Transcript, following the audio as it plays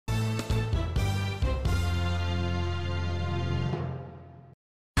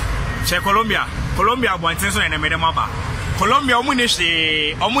Colombia wanting so na medemaba. Colombia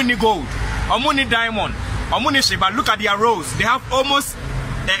omuni gold, omuni diamond, omuni she, but look at their roads. They have almost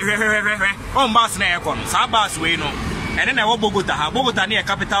on bus na aircon. Sa bus we no. And then I go Bogota. Bogota near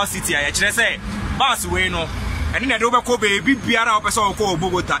capital city. I actually say bus we no. And then I do go baby biara or person call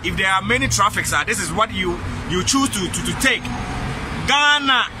Bogota. If there are many traffics, this is what you choose to take.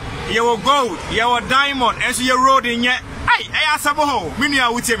 Ghana, your gold, your diamond, and so your road in here. Hey, Asaboho,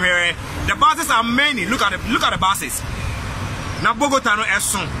 Minia with him here. The buses are many. Look at the buses. Now Bogota no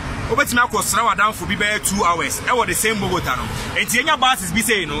soon. Over to Marco Srawa down for be 2 hours. I was the same Bogota no. And the buses be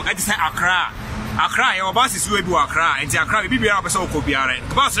saying no, I just say Accra. Accra, your buses will be Accra, and the Accra be a person could be a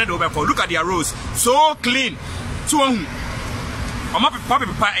bus over. Look at their roads, so clean. So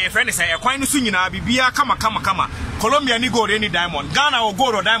papa a friend say a quite soon you know be come Colombia ni gold any diamond, Ghana or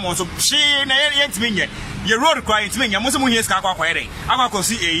gold or diamond, so she ain't mean your road crying to me, Muslim here Scapa query. I go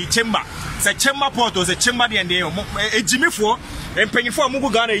see a chamber, say chamber port was a chamber and a Jimmy for and penny for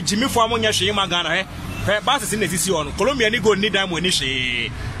Mugu Ghana, Jimmy for Monia Shema Ghana, buses in the decision. Colombia ni gold need diamond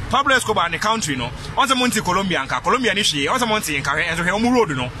nishi. Pablo Escobar in the country, no. Also Monte Colombia nishi, also Monte and her own road,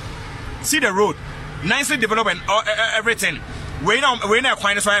 no. See the road, nicely developed and everything. We're not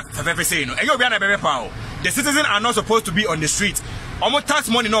quite as well say no. And you'll be a baby power. The citizens are not supposed to be on the street. Almost tax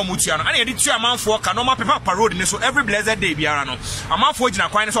money no mutiano. And I did 2 amount for canoma paper road in so every blessed day biarano. Amount for Jina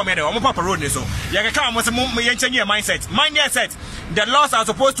quite so many almost paper road in so. Yakam was a mindset. Mindset. The laws are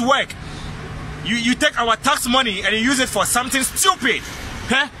supposed to work. You take our tax money and you use it for something stupid.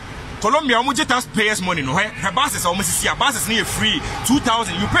 Huh? Colombia almost taxpayers money no. Her buses almost see a buses near free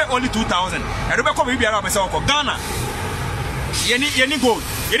 2,000. You pay only 2,000. And Rebecca will be around Ghana. Yeni gold,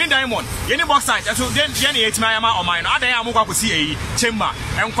 yeni diamond, yeni bauxite. And so then Jenny ate my amount of mine. I am going to see a chamber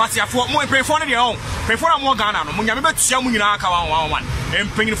and Quasia for more pay for their own. Pay for more Ghana. When you remember Siamuna one and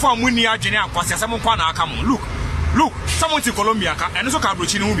paying for Munia Jenny and Quasia Samuana come. Look, someone to Colombia and also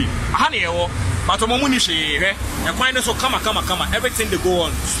Cabrucci. Honey, but Momunishi, and find us so come. Everything they go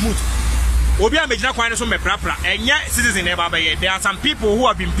on smooth. Obia Major Quine so me prapra, and yet citizen never by. There are some people who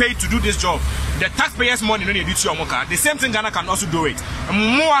have been paid to do this job. The taxpayers' money no need to Moka. The same thing Ghana can also do it.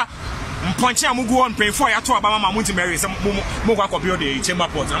 More punching Mugu on pay for ya to Obama Mountain Mary some Moga copy the chamber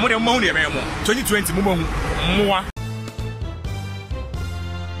port. I'm more 2020 more.